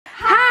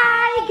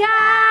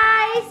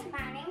guys!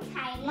 My name's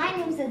Heidi. My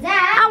name's Adele.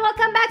 And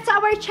welcome back to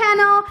our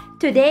channel.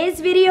 Today's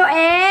video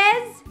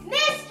is...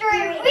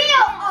 Mystery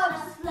Wheel of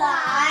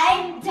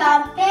Slime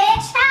Dump It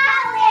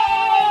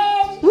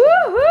Challenge!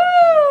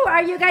 Woohoo!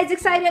 Are you guys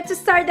excited to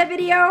start the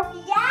video?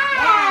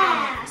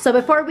 Yeah! So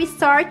before we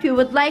start, we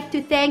would like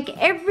to thank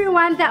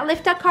everyone that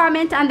left a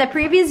comment on the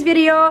previous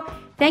video.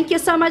 Thank you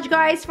so much,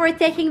 guys, for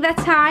taking the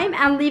time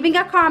and leaving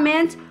a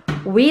comment.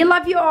 We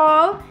love you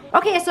all.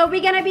 Okay, so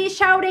we're gonna be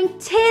shouting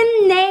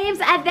 10 names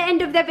at the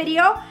end of the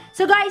video.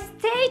 So guys,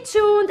 stay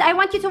tuned. I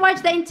want you to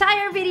watch the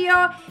entire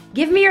video.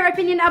 Give me your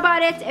opinion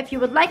about it. If you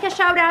would like a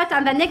shout out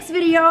on the next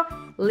video,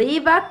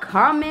 leave a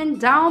comment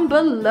down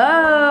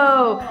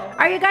below.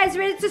 Are you guys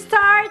ready to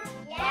start?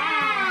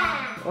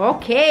 Yeah!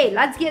 Okay,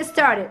 let's get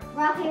started.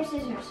 Rock, paper,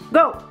 scissors.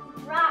 Go.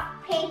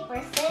 Rock,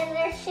 paper,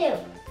 scissors, shoot.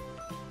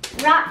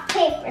 Rock,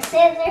 paper,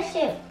 scissors,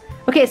 shoot.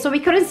 Okay, so we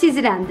couldn't see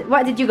Zidane.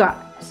 What did you got?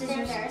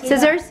 Scissors.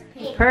 Scissors?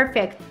 Paper.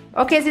 Perfect.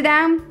 Okay,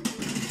 Zidane.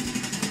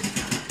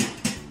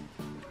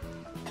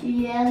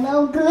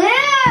 Yellow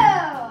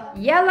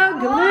glue! Yellow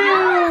glue.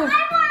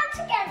 I want to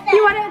get that.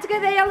 You wanted to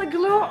get the yellow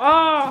glue?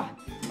 Oh,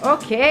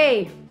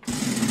 okay.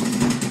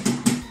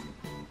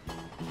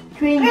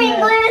 Green Green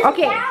glue is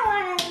Okay. that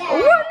one in there.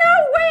 Oh, no,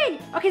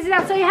 wait. Okay,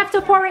 Zidane, so you have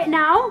to pour it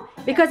now.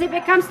 Because if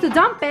it comes to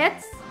dump it,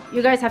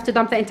 you guys have to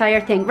dump the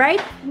entire thing,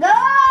 right? No!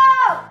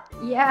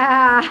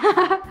 Yeah.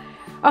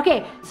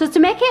 Okay, so to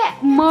make it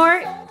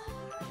more...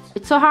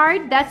 It's so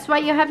hard. That's why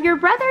you have your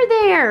brother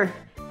there.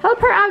 Help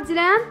her out,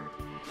 Zidane.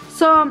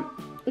 So,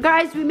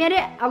 guys, we made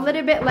it a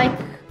little bit like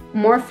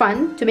more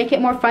fun. To make it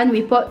more fun,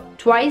 we put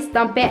twice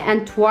dump it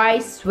and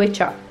twice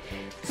switch up.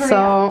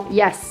 So,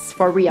 yes,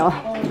 for real.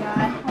 Oh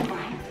god, oh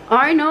my.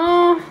 I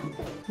know.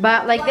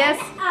 But like this.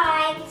 1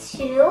 eye,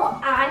 2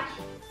 eye,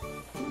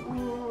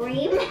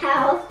 3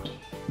 mouth,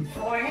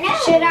 4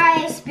 nose. Should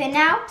I spin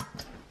now?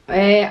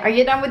 Are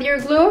you done with your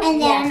glue? And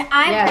then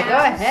eyebrows. Yeah, go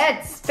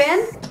ahead.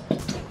 Spin.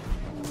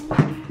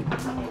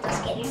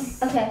 Just kidding.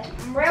 Okay.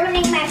 I'm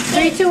ruining my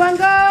 3, face. 2, 1,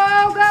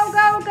 go. Go,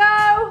 go,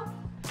 go.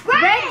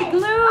 Red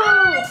glue.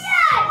 Oh my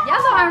god.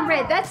 Yellow and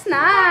red. That's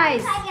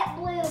nice. I get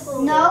blue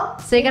glue. No.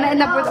 So you're gonna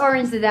end up with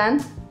orange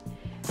then.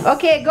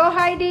 Okay, go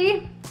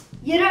Heidi.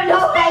 You don't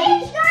know They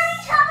Heidi. each got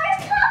each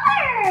other's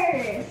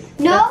colors.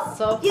 No. That's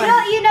so You fun. know,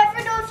 you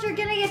never know if you're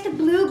gonna get the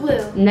blue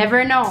glue.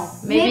 Never know.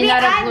 Maybe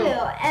not a I blue.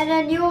 will, and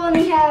then you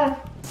only have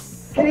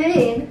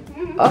green.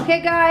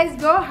 Okay guys,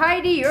 go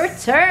Heidi, your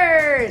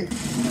turn.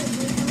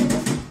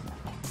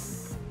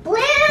 Blue.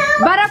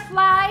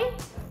 Butterfly.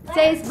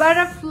 Says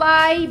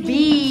butterfly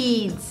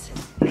beads.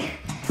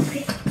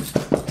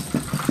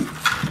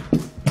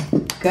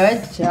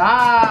 Good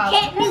job.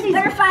 Can't use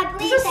butterfly This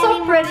bleeds is so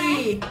anymore.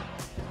 pretty.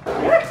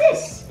 What's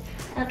this?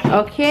 Okay.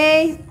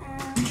 Okay.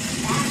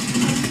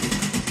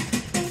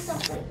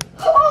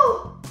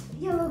 Oh!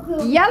 Yellow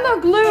glue. Yellow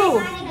glue.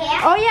 Try it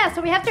again. Oh yeah,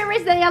 so we have to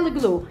erase the yellow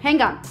glue.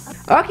 Hang on.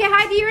 Okay,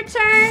 Heidi, your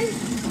turn.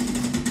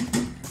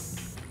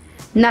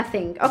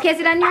 Nothing. Okay,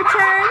 Zidane, your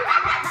turn.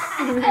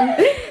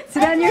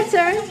 Zidane, your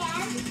turn.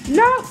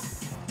 No.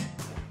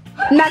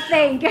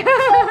 Nothing.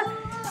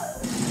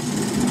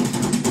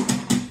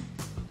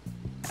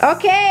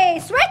 Okay,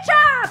 switch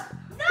up.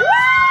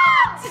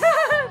 What?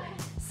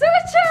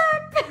 Switch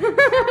up. Oh,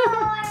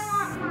 I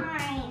want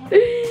mine.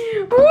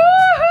 Woohoo!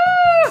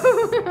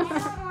 I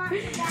don't want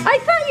that. I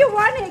thought you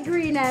wanted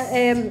green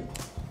and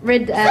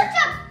red.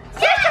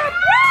 Switch up.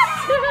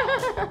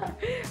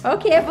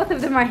 Okay, both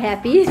of them are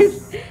happy.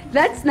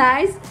 That's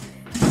nice.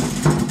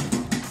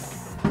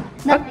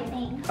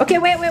 Nothing. Okay,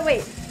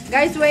 wait.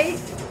 Guys, wait.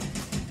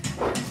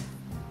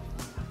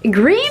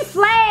 Green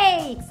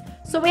flakes.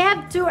 So we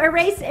have to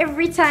erase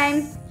every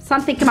time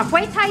something come up.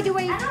 Wait, Heidi,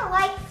 wait. I don't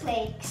like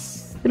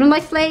flakes. You don't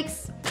like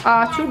flakes?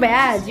 Oh, too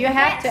bad. You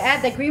have to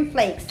add the green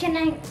flakes. Can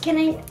I?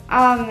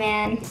 Oh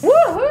man.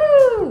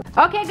 Woohoo!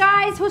 Okay,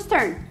 guys, whose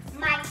turn?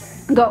 My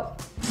turn. Go.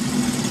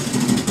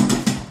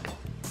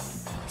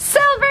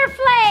 Silver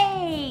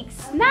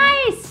flakes.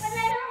 Nice. But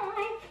I don't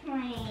like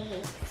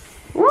flakes.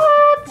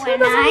 What? Who When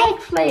doesn't I-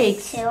 like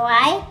flakes? So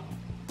I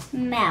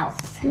melt.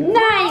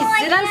 Nice.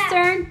 like Zidane's that.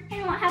 turn. I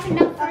don't have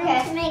enough room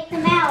Okay. to make the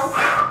melt.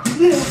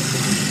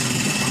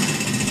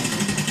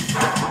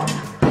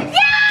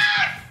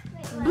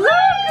 Blue glue.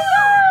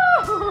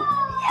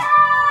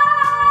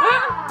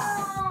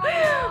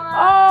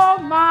 Oh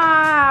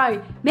my.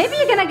 Maybe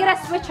you're gonna get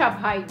a switch up,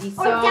 Heidi.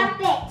 So. Or dump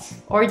it.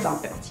 Or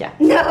dump it, yeah.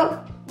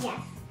 No.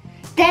 Yes.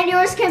 Then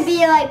yours can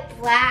be like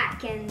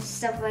black and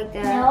stuff like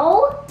that.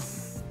 No.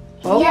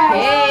 Okay.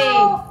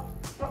 Yellow,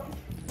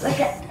 like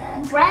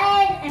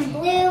red and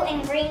blue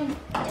and green.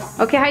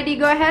 Okay, Heidi,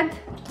 go ahead.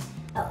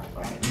 Oh,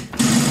 right.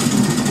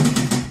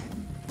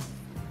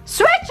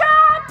 Switch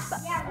up!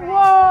 Yeah, right.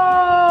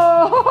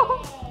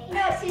 Whoa!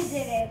 No, she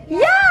didn't.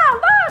 Yeah,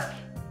 look!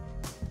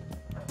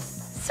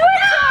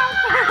 Switch up!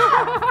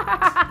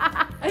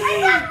 I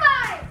got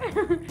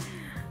mine.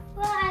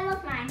 Well, I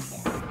love mine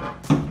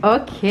too.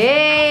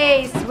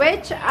 Okay,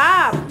 switch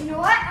up. You know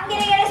what? I'm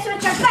gonna get a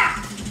switch up back.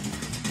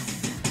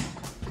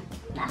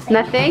 Nothing.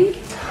 Nothing?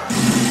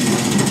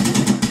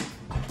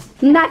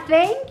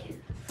 Nothing?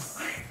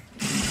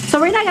 So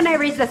we're not gonna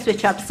erase the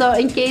switch up. So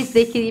in case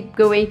they keep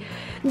going,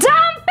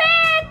 dump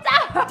it!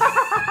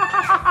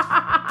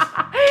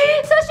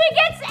 So she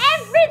gets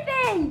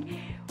everything!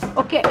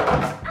 Okay.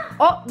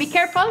 Oh, be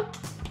careful.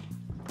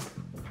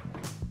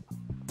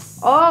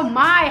 Oh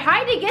my,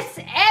 Heidi gets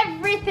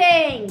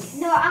everything!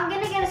 No, I'm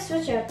gonna get a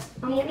switch up.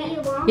 Maybe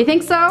you won't. You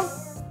think so?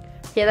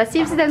 Okay, let's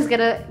see if Zidane's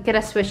gonna get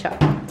a switch up.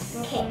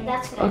 Okay,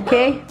 that's good.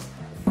 Okay.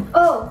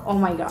 Oh, Oh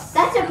my god.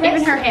 that's a bracelet.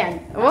 Even her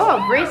hand.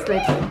 Oh,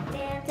 bracelet.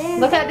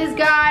 Look at this,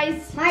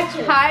 guys. My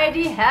two.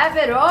 Heidi have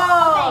it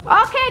all.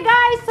 Okay,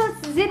 guys, so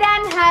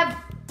Zidane have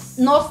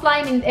no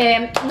slime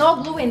in,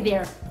 no glue in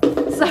there.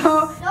 So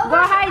go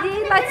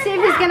Heidi. Let's see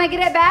if he's gonna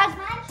get it back.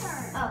 My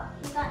turn. Oh,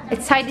 you got that.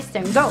 It's Heidi's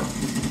turn. Go.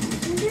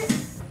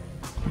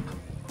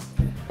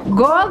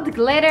 Gold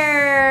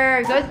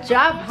glitter. Good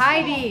job,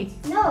 Heidi.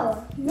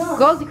 No, no.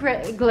 Gold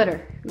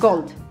glitter.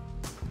 Gold.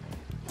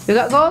 You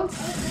got gold?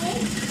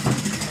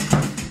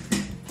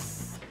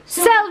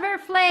 Silver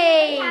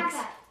flakes.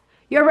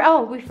 You're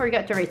oh, we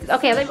forgot to erase it.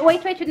 Okay, wait,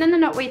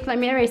 no, wait, let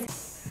me erase it.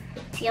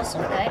 Feels so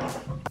good.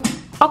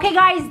 Okay,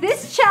 guys,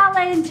 this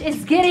challenge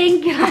is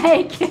getting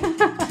like.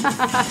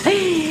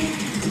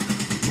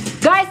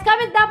 Guys,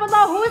 comment down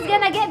below who's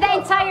gonna get the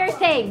entire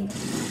thing.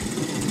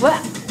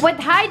 Would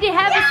Heidi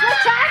have a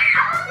switch up?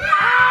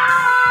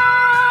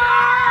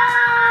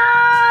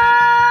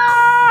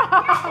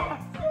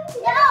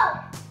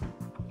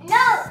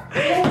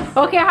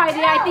 Okay,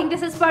 Heidi, I think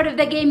this is part of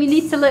the game. You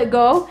need to let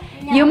go.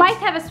 No. You might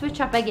have a switch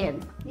up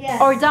again. Yeah.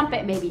 Or dump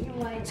it maybe.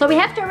 So we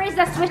have to erase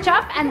the switch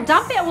up and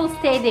dump it will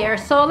stay there.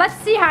 So let's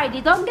see, Heidi.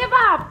 Don't give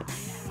up.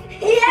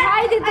 Yeah,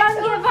 Heidi,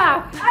 don't give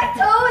up. I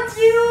told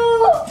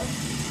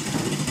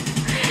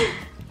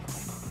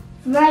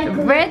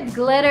you. Red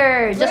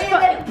glitter. Just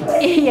put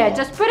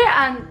just put it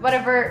on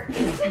whatever.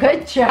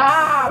 Good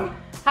job.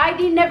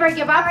 Heidi, never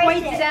give up.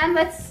 Wait, then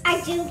let's. I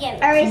do give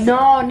it.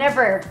 No,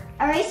 never.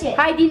 Erase it.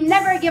 Heidi,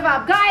 never give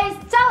up. Guys,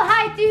 tell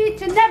Heidi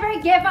to never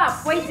give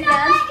up. Wait, You know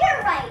what?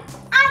 You're right.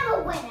 I'm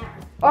a winner.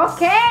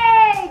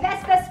 Okay,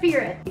 that's the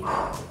spirit. Yes,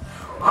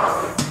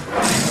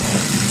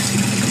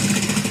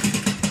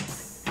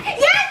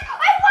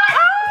 I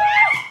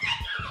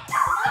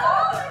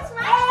won. It's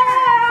my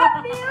turn. I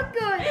feel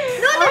good.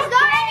 No, there's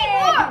not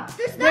anymore.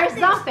 There's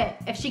dump it.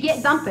 If she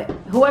gets dump it.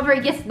 Whoever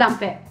gets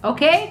dump it.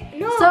 Okay?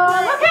 No, so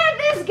look at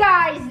this,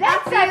 guys.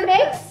 That's a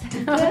mix.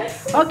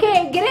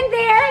 Okay, get in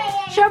there.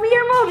 Show me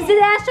your moves,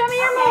 Zidane. Show me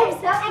your moves.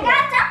 I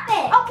got dump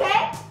it.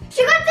 Okay.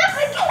 She got dump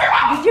it.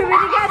 Did you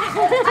really get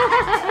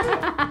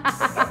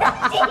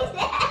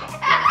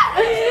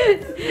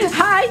it?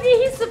 Heidi,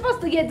 he's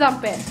supposed to get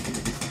dump it.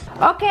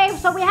 Okay,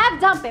 so we have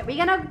dump it. We're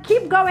gonna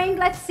keep going.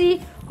 Let's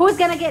see who's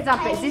gonna get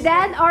dump it.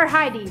 Zidane or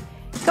Heidi?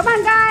 Come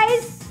on,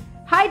 guys.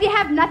 Heidi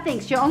have nothing.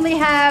 She only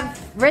have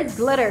red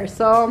glitter.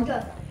 So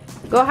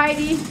go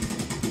Heidi.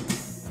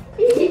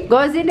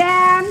 Go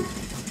Zidane.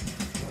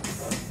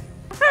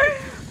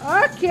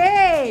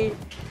 Okay.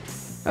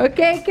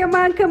 Okay, come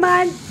on, come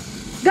on.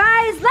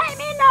 Guys, let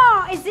me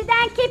know. Is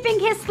Zidane keeping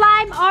his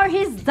slime or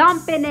he's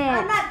dumping it?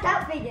 I'm not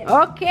dumping it.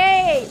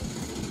 Okay.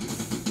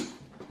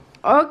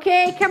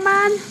 Okay, come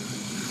on.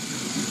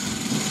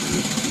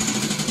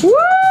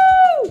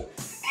 Woo!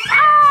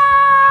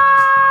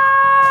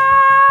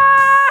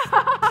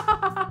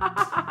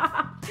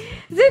 Ah!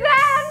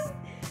 Zidane!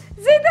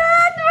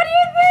 Zidane, what do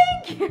you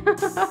think?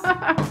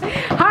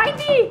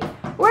 Heidi,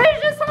 where's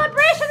your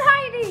celebration,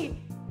 Heidi?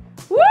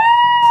 Woo!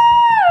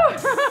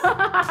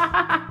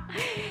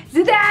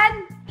 Zidane!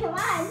 Come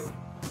on.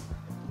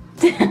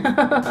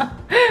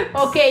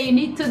 Okay, you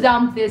need to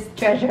dump this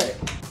treasure.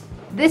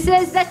 This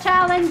is the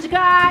challenge,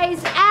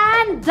 guys,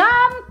 and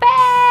dump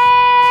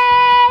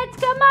it!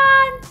 Come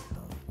on!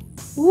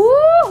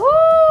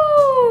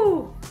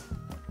 Woohoo!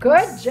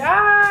 Good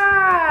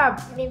job!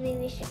 Maybe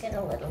we should get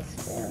a little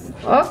spoon.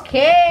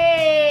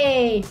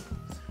 Okay.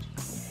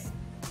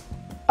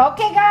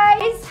 Okay,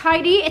 guys,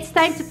 Heidi, it's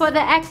time to put the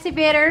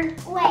activator.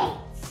 Wait.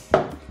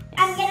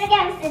 I'm gonna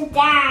get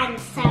Zidane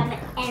some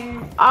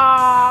and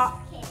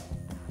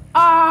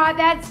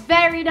That's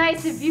very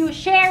nice of you.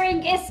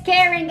 Sharing is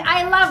caring.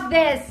 I love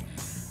this.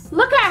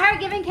 Look at her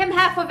giving him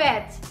half of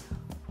it.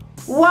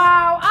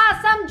 Wow,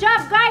 awesome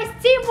job, guys.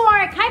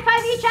 Teamwork. High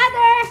five each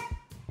other.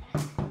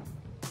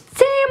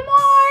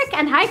 Teamwork.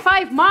 And high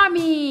five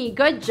mommy.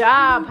 Good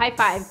job. High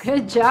five.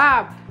 Good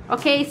job.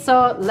 Okay,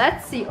 so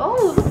let's see.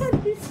 Oh, look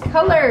at these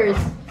colors.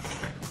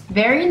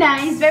 Very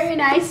nice, very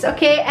nice.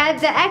 Okay, add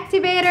the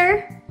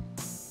activator.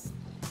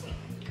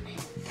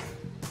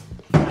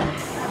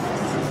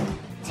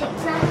 take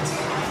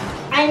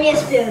that. I need a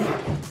spoon.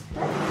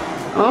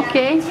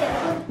 Okay.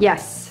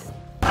 Yes.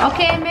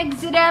 Okay,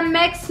 mix it in.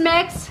 Mix,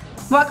 mix.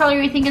 What color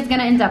do you think it's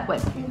gonna end up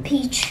with?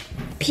 Peach.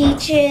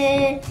 Peach,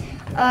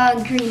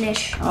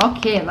 greenish.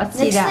 Okay, let's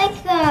see Looks that.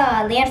 like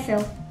the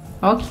landfill.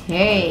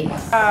 Okay.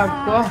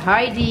 Go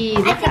Heidi.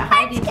 Look at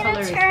Heidi's It's gonna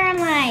colors. turn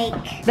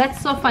like... That's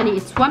so funny.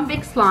 It's one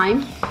big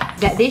slime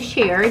that they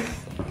shared,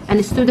 and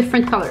it's two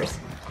different colors.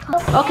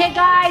 Okay,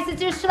 guys,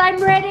 is your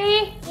slime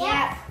ready?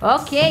 Yeah.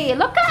 Okay,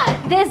 look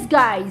at this,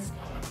 guys.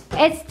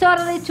 It's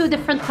totally two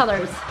different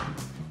colors.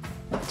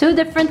 Two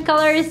different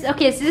colors.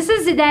 Okay, so this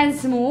is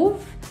Zidane's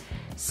move.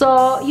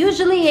 So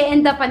usually it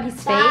end up on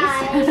his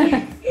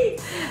face.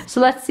 So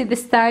let's see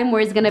this time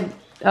where it's gonna.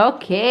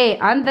 Okay,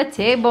 on the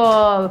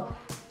table.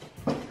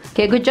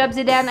 Okay, good job,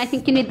 Zidane. I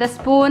think you need the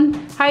spoon.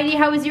 Heidi,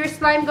 how is your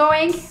slime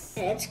going?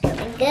 It's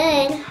going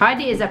good.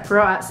 Heidi is a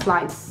pro at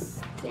slime.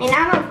 And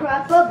I'm a pro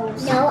at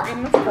bubbles. No,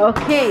 I'm a pro.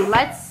 Okay,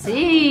 let's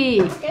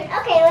see. Okay,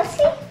 let's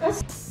see.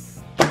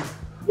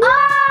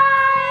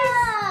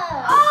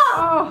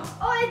 Oh,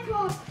 I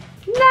broke.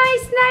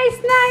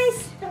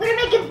 nice. I'm gonna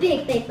make a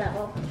big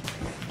bubble.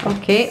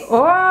 Okay.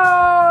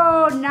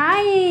 Oh,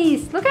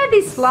 nice. Look at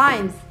these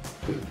slimes.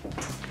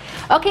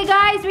 Okay,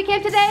 guys, we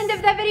came to the end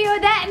of the video.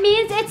 That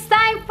means it's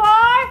time for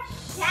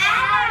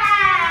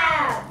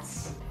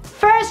Shout-outs!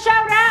 first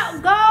shout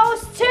out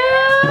goes to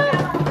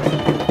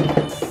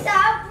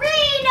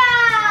Sabrina!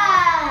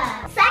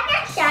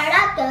 Second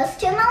shout-out goes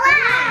to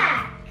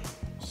Malak.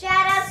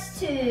 Shout-outs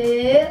to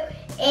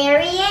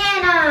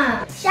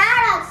Ariana.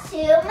 Shout-outs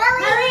to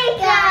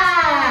Malika.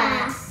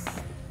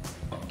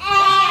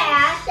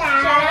 And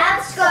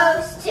shout-outs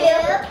goes to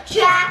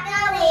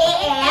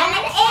Jacqueline and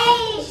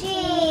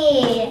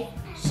Asia.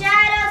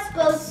 Shout-outs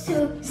goes to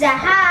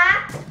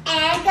Zaha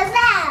and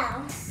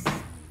Gazelle.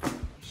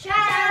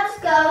 Shout-outs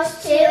goes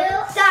to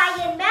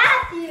Zion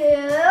Matthew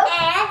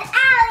and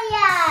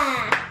Alia.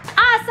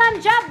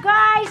 awesome job,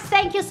 guys.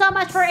 Thank you so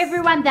much for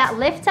everyone that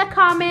left a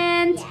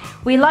comment.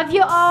 We love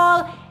you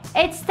all.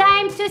 It's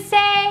time to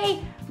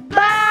say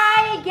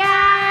bye,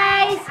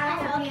 guys. I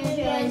hope you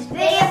enjoyed this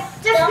video.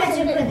 Don't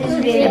forget to put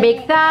this video.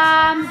 Big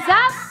thumbs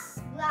up.